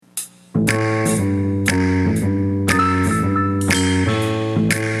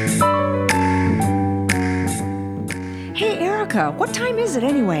what time is it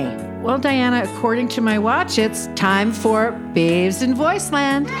anyway? Well, Diana, according to my watch, it's time for Babes in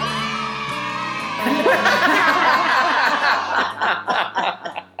Voiceland.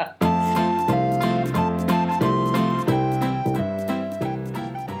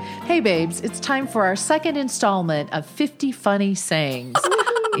 Hey, babes, it's time for our second installment of 50 Funny Sayings.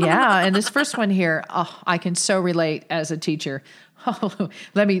 Yeah, and this first one here, I can so relate as a teacher. Oh,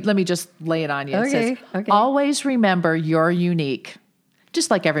 let me just lay it on you. It says, always remember you're unique,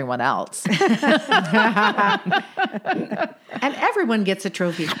 just like everyone else. And everyone gets a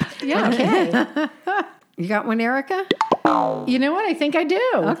trophy. Yeah. Okay. You got one, Erica? You know what? I think I do.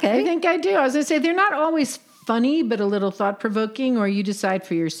 Okay. I think I do. I was going to say, they're not always funny, but a little thought-provoking, or you decide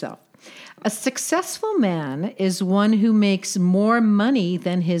for yourself. A successful man is one who makes more money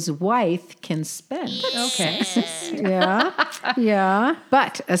than his wife can spend. Okay. Yeah.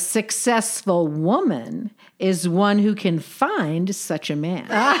 But a successful woman is one who can find such a man.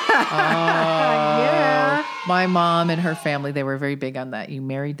 Yeah. My mom and her family, they were very big on that. You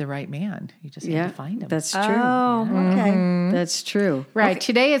married the right man. You just had to find him. That's true. Oh, okay. That's true. Right.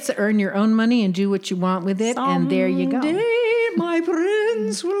 Today it's earn your own money and do what you want with it. And there you go. Someday my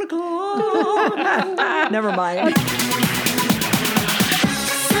prince will come. Never mind.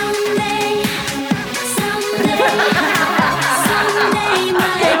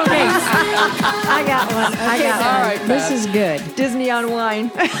 I got one. all right, This is good. Disney on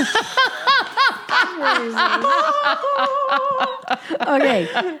wine. Okay.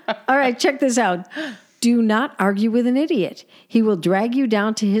 All right, check this out. Do not argue with an idiot. He will drag you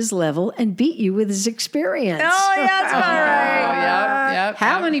down to his level and beat you with his experience. Oh, yeah, that's all right. Yep.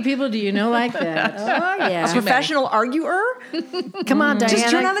 How many people do you know like that? Oh, yeah. Professional arguer? Come on, Diana. Just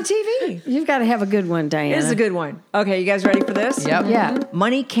turn on the TV. You've got to have a good one, Diana. This is a good one. Okay, you guys ready for this? Yep. Yeah.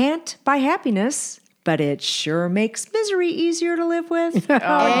 Money can't buy happiness, but it sure makes misery easier to live with.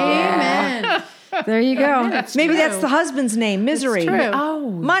 Amen. There you go. Maybe that's the husband's name, Misery. true. Oh.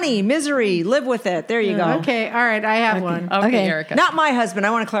 Money, misery, live with it. There you go. Okay. All right. I have one. Okay, Erica. Not my husband.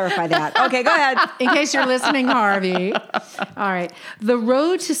 I want to clarify that. Okay, go ahead. In case you're listening, Harvey. All right. The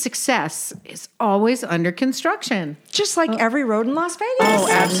road to success is always under construction. Just like every road in Las Vegas. Oh,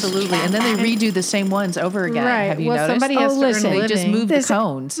 absolutely. And then they redo the same ones over again. Right. Have you Well, noticed? somebody has to earn a They just living. move the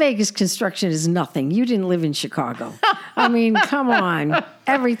cones. Vegas construction is nothing. You didn't live in Chicago. I mean, come on.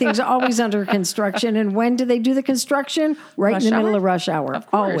 Everything's always under construction. And when do they do the construction? Right in the middle of rush hour. Of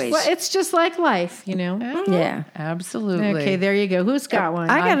course. Always. Well, it's just like life, you know? Yeah. Absolutely. Okay, there you go. Who's got one?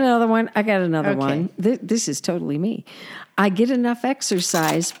 I got another one. Okay. one. This is totally me. I get enough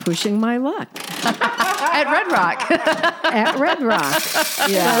exercise pushing my luck At Red Rock. at Red Rock.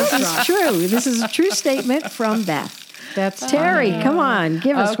 Yeah, this is true. This is a true statement from Beth. That's Terry, come on,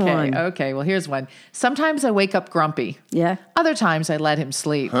 give us one. Okay. Well, here's one. Sometimes I wake up grumpy. Yeah. Other times I let him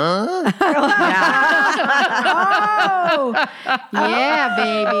sleep. Oh, Yeah,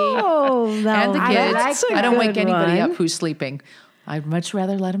 baby. oh, no. And the kids. That's a I don't wake good anybody one. up who's sleeping. I'd much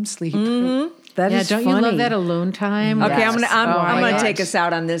rather let him sleep. That Yeah, is don't funny. you love that alone time? Okay, I'm Yes. gonna Oh, I'm my gonna gosh. take us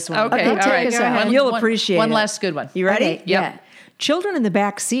out on this one. Okay, all take right. us out. You'll appreciate one it. last good one. You ready? Okay, Yep. yeah. Children in the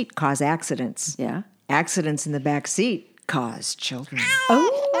back seat cause accidents. Yeah. Accidents in the back seat cause children. And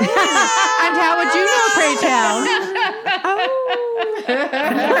how would you know, pray tell?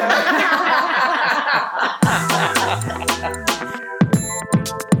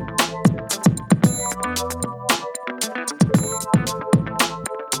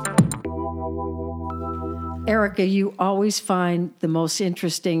 Erica, you always find the most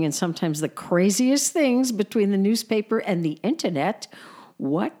interesting and sometimes the craziest things between the newspaper and the internet.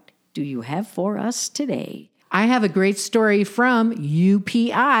 What do you have for us today? I have a great story from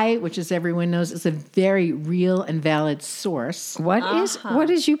UPI, which, as everyone knows, is a very real and valid source. What is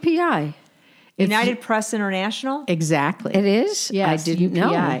UPI? United Press International? Exactly. It is? Yes, I didn't know.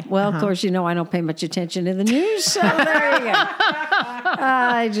 UPI. Well, of course, I don't pay much attention to the news, so there you go.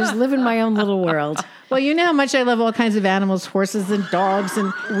 I just live in my own little world. Well, you know how much I love all kinds of animals, horses and dogs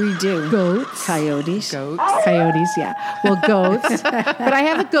and We do. goats. Coyotes. Coyotes, yeah. Well, goats. But I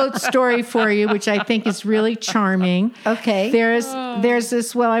have a goat story for you, which I think is really charming. Okay. There's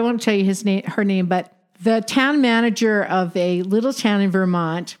this, well, I won't tell you her name, but the town manager of a little town in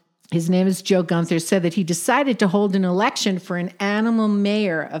Vermont, his name is Joe Gunther, said that he decided to hold an election for an animal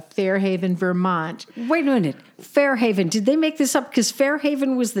mayor of Fairhaven, Vermont. Wait a minute. Fairhaven. Did they make this up? Because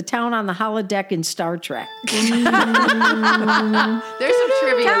Fairhaven was the town on the holodeck in Star Trek. There's some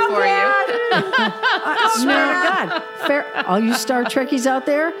trivia for you. I swear to God. All you Star Trekkies out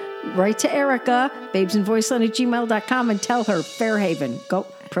there, write to Erica, babesandvoiceland@gmail.com, and tell her Fairhaven. Go,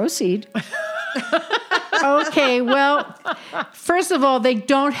 proceed. Okay, well, first of all, they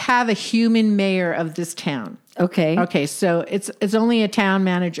don't have a human mayor of this town. Okay. Okay, so it's only a town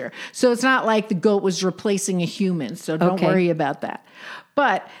manager. So it's not like the goat was replacing a human. So don't Okay. worry about that.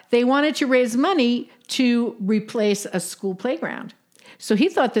 But they wanted to raise money to replace a school playground. So he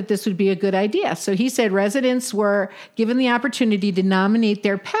thought that this would be a good idea. So he said residents were given the opportunity to nominate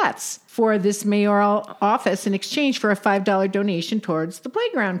their pets for this mayoral office in exchange for a $5 donation towards the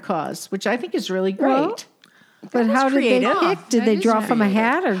playground cause, which I think is really great. Well, but how did they creative. pick? Did they draw from a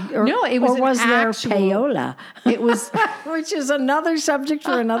hat or No, it was or an was there actual- payola? It was Which is another subject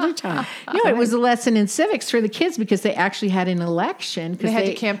for another time. no, it was a lesson in civics for the kids because they actually had an election. Because They had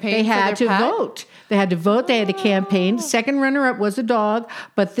to campaign They for had their to pet? vote. They had to vote. They had to campaign. The second runner-up was a dog,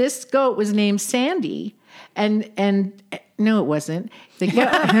 but this goat was named Sandy, and no, it wasn't. The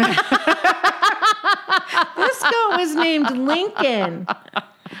goat, this goat was named Lincoln.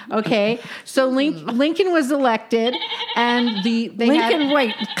 Okay, so Lincoln was elected, and Lincoln,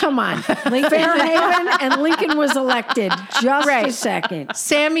 wait, come on. Fairhaven and Lincoln was elected. Just a Right. second.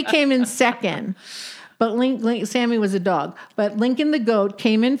 Sammy came in second, but Sammy was a dog. But Lincoln the goat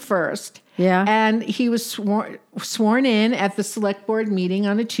came in first. Yeah. And he was sworn in at the select board meeting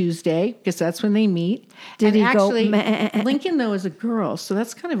on a Tuesday because that's when they meet. Did and he go, actually, meh? Lincoln though is a girl, so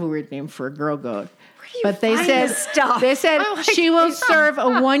that's kind of a weird name for a girl goat. But they find said this stuff? she will serve a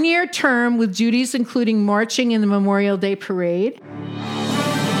 1-year term with duties including marching in the Memorial Day parade.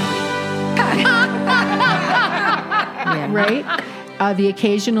 Right? The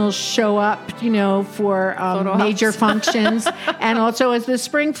occasional show up, for major functions, and also as the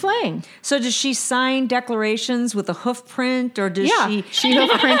spring fling. So does she sign declarations with a hoof print, or does She hoof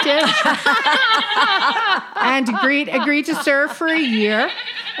printed and agreed to serve for a year.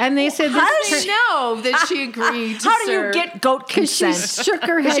 And they said, How does she know that she agreed to How do serve? you get goat She consent? shook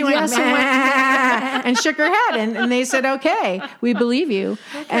her head She went, yes and went, and shook her head, and they said, "Okay, we believe you."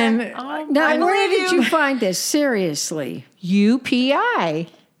 And now, where believe did you find this? Seriously. UPI.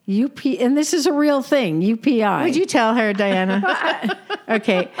 And this is a real thing, UPI. Would you tell her, Diana?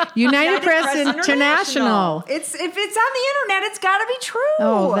 Okay, United Press International. If it's on the internet, it's got to be true.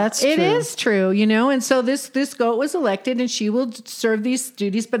 Oh, that's true. It is true, and so this goat was elected, and she will serve these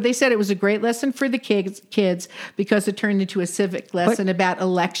duties. But they said it was a great lesson for the kids because it turned into a civic lesson about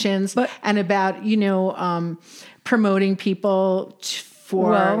elections and about promoting people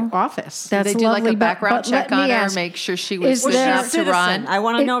for office. That's They do like lovely, a background but check let on me her, ask, make sure she is was good there- enough to run. I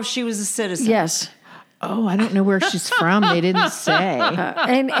want to know if she was a citizen. Yes. Oh, I don't know where she's from. They didn't say.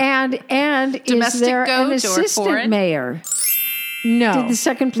 And is Domestic there goat an or assistant foreign? mayor? No. Did the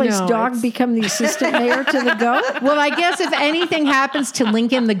second place No, dog it's- become the assistant mayor to the goat? Well, I guess if anything happens to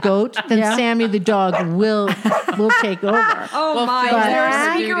Lincoln the goat, then Yeah. Sammy the dog will take over. Oh my! fill Is there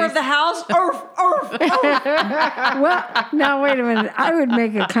her a speaker duties. of the house? Arf, arf, arf. Well, now wait a minute. I would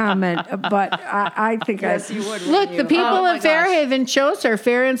make a comment, but I think Yes, you would. Look, the people Oh, my of Fairhaven chose her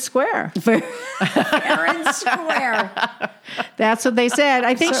fair and square. Aaron Square. That's what they said.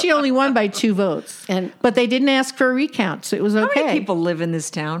 I think she only won by 2 votes, but they didn't ask for a recount, so it was How okay. many people live in this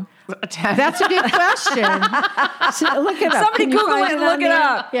town? That's a good question. look it up. Somebody Can you Google find it and on look it the-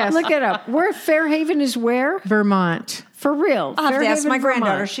 up. Yes. Look it up. Where Fairhaven is where? Vermont. For real. I'll have to ask Fairhaven, my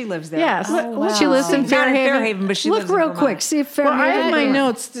granddaughter. Vermont. She lives there. Yes, wow. she lives in Not in Fairhaven. Fairhaven, but she Look lives in real Vermont. quick. See if Well, I Fairhaven. have my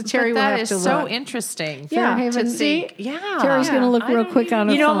notes. Terry But will that have is to so look. interesting. Yeah. Fairhaven. To See? think, yeah. Terry's going to look real quick on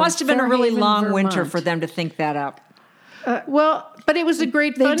her You know, it phone. must have been a really Fairhaven, long winter Vermont. for them to think that up. Well, but it was a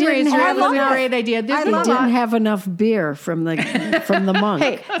great They didn't fundraiser. have It was a enough. great idea. This They is a lot- didn't have enough beer from the monk.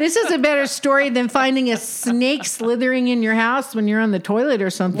 Hey, this is a better story than finding a snake slithering in your house when you're on the toilet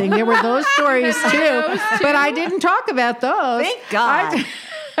or something. There were those stories too, but I didn't talk about those. Thank God.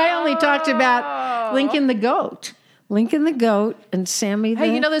 I only talked about Lincoln the goat. Lincoln the goat and Sammy the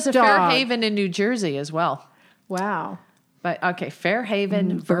Hey, there's a dog. Fairhaven in New Jersey as well. Wow. But okay,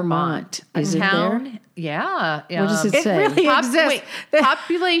 Fairhaven, Vermont. A Is it town. there? Yeah. What does it It say? really exists.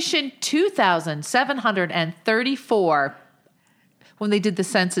 Population 2,734 when they did the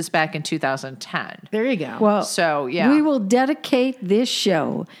census back in 2010. There you go. Well, So, yeah. we will dedicate this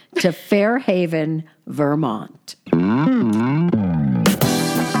show to Fairhaven, Vermont.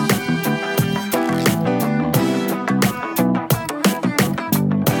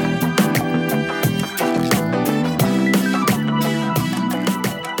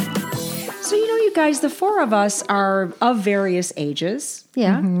 So, you guys, the 4 of us are of various ages.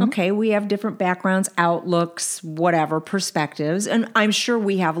 Yeah. Okay, we have different backgrounds, outlooks, whatever, perspectives. And I'm sure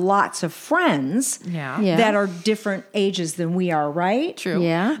we have lots of friends Yeah. Yeah. that are different ages than we are, right? True.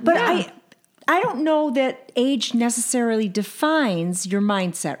 Yeah. But I don't know that age necessarily defines your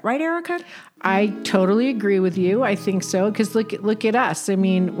mindset, right, Erica? I totally agree with you. I think so. Because look at us. I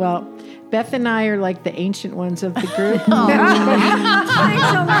mean, well, Beth and I are like the ancient ones of the group. Thanks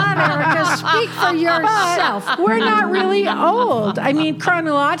a lot, Erica. Speak for yourself. We're not really old. I mean,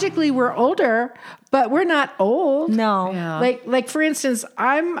 chronologically, we're older, but we're not old. No. Yeah. Like for instance,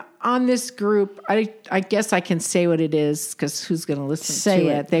 I'm on this group. I guess I can say what it is because who's going to listen Say to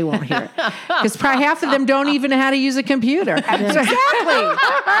it. it? They won't hear it because probably half of them don't even know how to use a computer.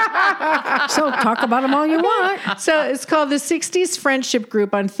 So talk about them all you want. So it's called the 60s Friendship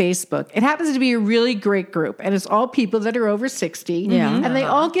Group on Facebook. It happens to be a really great group, and it's all people that are over 60. Yeah. And they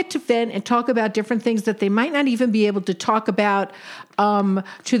all get to vent and talk about different things that they might not even be able to talk about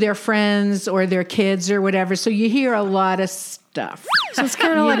to their friends or their kids or whatever. So you hear a lot of stuff. So it's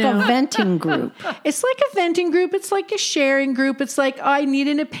kind of like a venting group. It's like a venting group. It's like a sharing group. It's like, oh, I need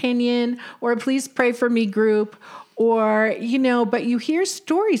an opinion, or please pray for me group. Or, but you hear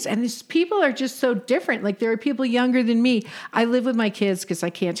stories, and these people are just so different. Like, there are people younger than me. I live with my kids because I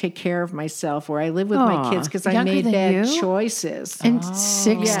can't take care of myself, or I live with my kids because I Younger made than bad you? choices. And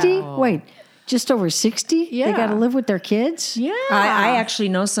 60? Wait, just over 60? Yeah. They got to live with their kids? Yeah. I actually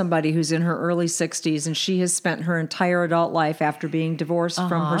know somebody who's in her early 60s, and she has spent her entire adult life after being divorced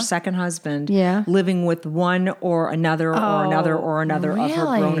from her second husband, living with one or another or another or another of her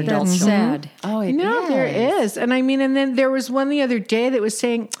grown really? adult That's children. sad. Oh, it No, is. there is. And I mean, and then there was one the other day that was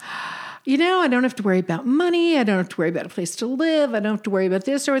saying, I don't have to worry about money. I don't have to worry about a place to live. I don't have to worry about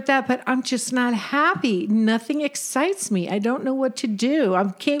this or that, but I'm just not happy. Nothing excites me. I don't know what to do.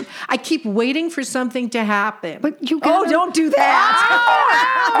 I keep waiting for something to happen. But you got Don't do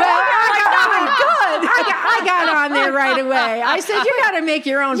that. I got on there right away. I said, you got to make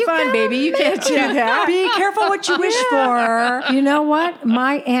your own fun, baby. You can't do that. Be careful what you wish for. You know what?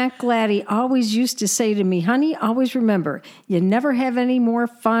 My Aunt Gladys always used to say to me, honey, always remember, you never have any more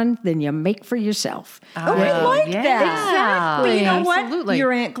fun than you make for yourself. Oh, I like yeah. that. But you know Absolutely. what?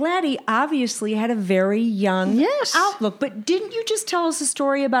 Your Aunt Gladys obviously had a very young Yes. outlook. But didn't you just tell us a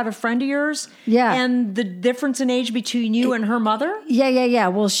story about a friend of yours? Yeah. And the difference in age between you and her mother? Yeah.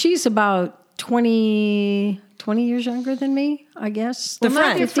 Well, she's about 20 years younger than me, I guess. The Well, not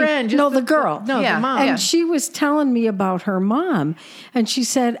friend. your friend. just No, the girl. No, Yeah. the mom. And she was telling me about her mom. And she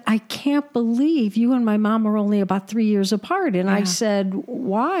said, I can't believe you and my mom are only about 3 years apart. And I said,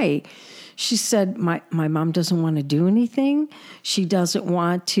 why? She said, my mom doesn't want to do anything. She doesn't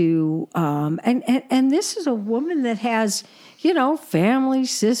want to. And this is a woman that has, family,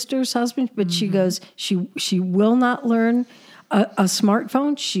 sisters, husband. But she goes, she will not learn a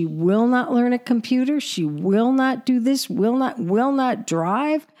smartphone. She will not learn a computer. She will not do this, will not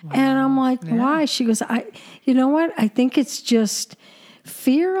drive. Wow. And I'm like, why? She goes, you know what? I think it's just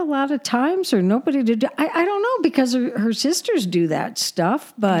fear a lot of times, or nobody to do. I don't know, because her sisters do that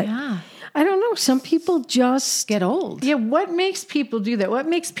stuff, but I don't know. Some people just Get old. Yeah, what makes people do that? What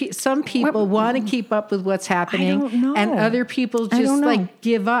makes some people want to keep up with what's happening, don't know. and other people just don't know. like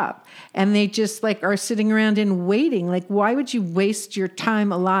give up, and they just like are sitting around and waiting? Like, why would you waste your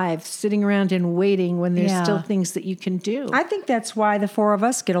time alive sitting around and waiting when there's Yeah. still things that you can do? I think that's why the four of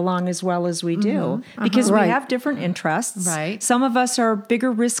us get along as well as we do, because Right. we have different interests. Right. Some of us are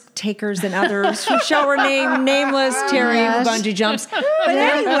bigger risk takers than others. Who shall remain nameless? Terry, who bungee jumps. But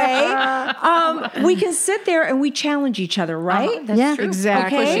anyway, we can sit there and we challenge each other, right? That's Yeah. true.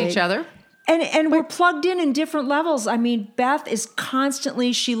 Exactly. We Okay. push each other. And we're plugged in different levels. I mean, Beth is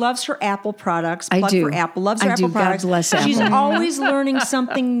constantly, she loves her Apple products. I Plug do. for Apple, loves I her do. Apple God products. bless Apple. She's always learning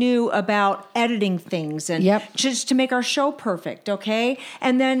something new about editing things and Yep. just to make our show perfect, okay?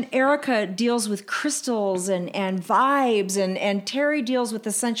 And then Erica deals with crystals and vibes, and Terry deals with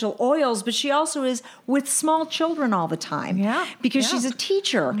essential oils, but she also is with small children all the time. Yeah. Because Yeah. she's a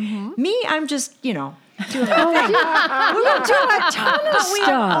teacher. Me, I'm just, doing we do a ton of but we have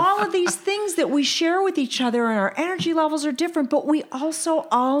stuff. all of these things that we share with each other, and our energy levels are different, but we also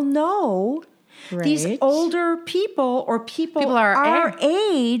all know these Right. older people or people our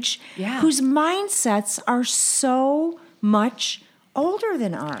age Yeah. whose mindsets are so much older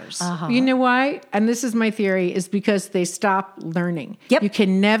than ours. You know why? And this is my theory, is because they stop learning. Yep. You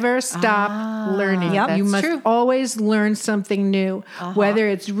can never stop learning. Yep. You That's must true. always learn something new, whether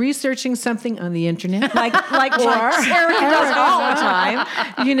it's researching something on the internet, Like Erica does all the time.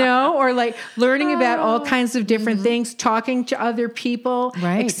 or like learning about all kinds of different things, talking to other people,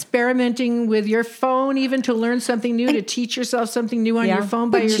 Right. experimenting with your phone, even to learn something new, to teach yourself something new on Yeah. your phone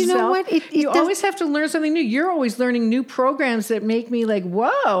by But yourself. you know what? It you does- always have to learn something new. You're always learning new programs that make make me like,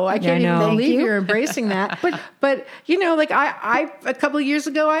 whoa, I can't even believe you're embracing that. But you know, like I a couple of years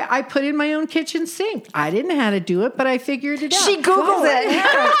ago, I put in my own kitchen sink. I didn't know how to do it, but I figured it out. She Googled it.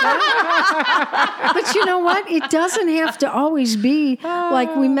 But you know what? It doesn't have to always be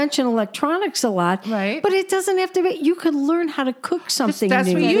like we mention electronics a lot, right? But it doesn't have to be. You could learn how to cook something That's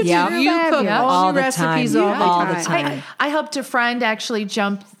new. what you do. You cook all the recipes all the time. I helped a friend actually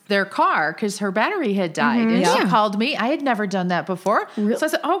jump their car because her battery had died. And she called me. I had never done that before. So I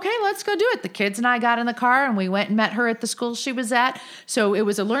said, okay, let's go do it. The kids and I got in the car and we went and met her at the school she was at. So it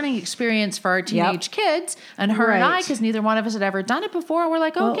was a learning experience for our teenage kids and her and I, because neither one of us had ever done it before. We're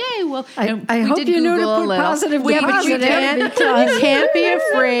like, okay, well, I hope you knew to put positive. You can't be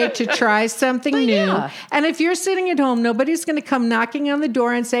afraid to try something new. Yeah. And if you're sitting at home, nobody's going to come knocking on the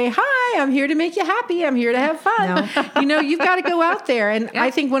door and say, hi, I'm here to make you happy. I'm here to have fun. No. You know, you've got to go out there. And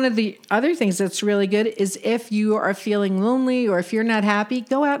I think one of the other things that's really good is if you are feeling lonely or if you're not happy,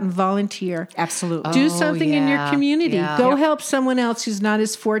 go out and volunteer. Absolutely. Do something in your community. Go help someone else who's not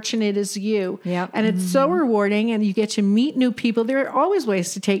as fortunate as you. And it's so rewarding, and you get to meet new people. There are always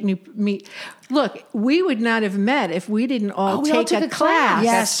ways to meet. Look, we would not have met if we didn't all take a class.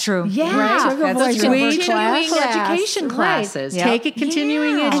 Yes, that's true. Yeah, right? That's true. Continuing education classes. Right. Take a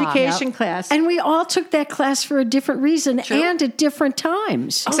continuing education class. And we all took that class for a different reason and at different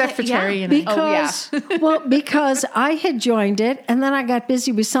times. Except for Terry and because, because I had joined it and then I got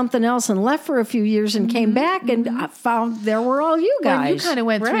busy with something else and left for a few years and came back and I found there were all you guys. Well, you kind of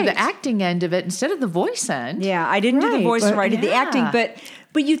went through the acting end of it instead of the voice end. Yeah, I didn't do the voice or I did the acting, but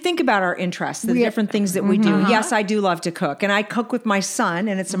you think about our interests, the different things that we do. Yes, I do love to cook. And I cook with my son,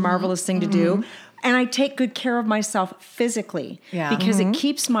 and it's a marvelous thing to do. And I take good care of myself physically because it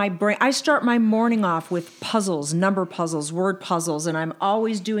keeps my brain. I start my morning off with puzzles, number puzzles, word puzzles, and I'm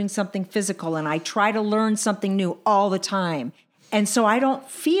always doing something physical. And I try to learn something new all the time. And so I don't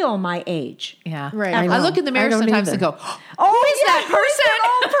feel my age. Yeah. Right. I look in the mirror sometimes and go, who is that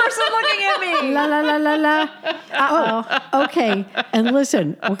old person looking at me? La, la, la, la, la. Oh, okay. And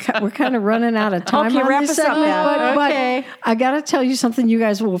listen, we're kind of running out of time on this segment. But I got to tell you something you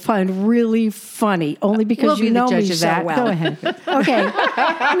guys will find really funny, only because you know me so well. Go ahead. Okay.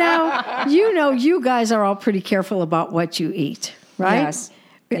 Now, you guys are all pretty careful about what you eat, right?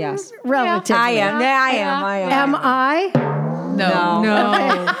 Yes. Relatively. I am. Am I? No.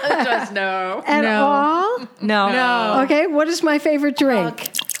 Just no. At all? No. Okay, what is my favorite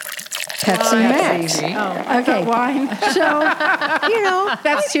drink? Pepsi Max. Okay. Wine. So,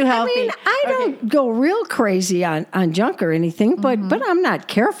 that's too healthy. I mean, I don't go real crazy on junk or anything, but I'm not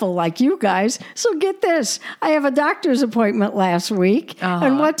careful like you guys. So get this. I have a doctor's appointment last week.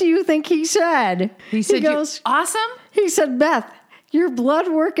 And what do you think he said? He goes, awesome? He said, Beth, your blood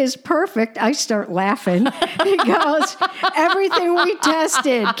work is perfect. I start laughing. He goes, everything we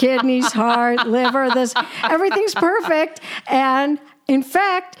tested, kidneys, heart, liver, everything's perfect. And in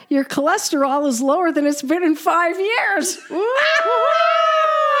fact, your cholesterol is lower than it's been in 5 years.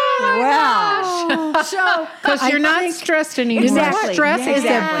 Wow. So, because you're not stressed anymore. Exactly. Stress is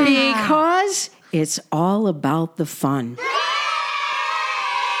a big because it's all about the fun.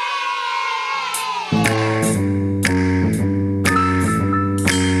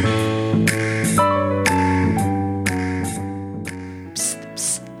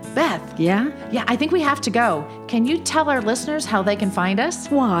 Beth. Yeah? Yeah, I think we have to go. Can you tell our listeners how they can find us?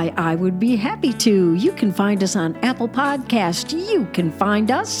 Why, I would be happy to. You can find us on Apple Podcast. You can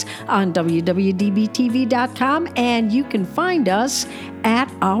find us on www.dbtv.com, and you can find us at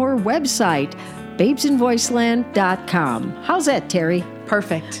our website, babesinvoiceland.com. How's that, Terry?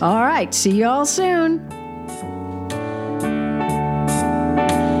 Perfect. All right. See you all soon.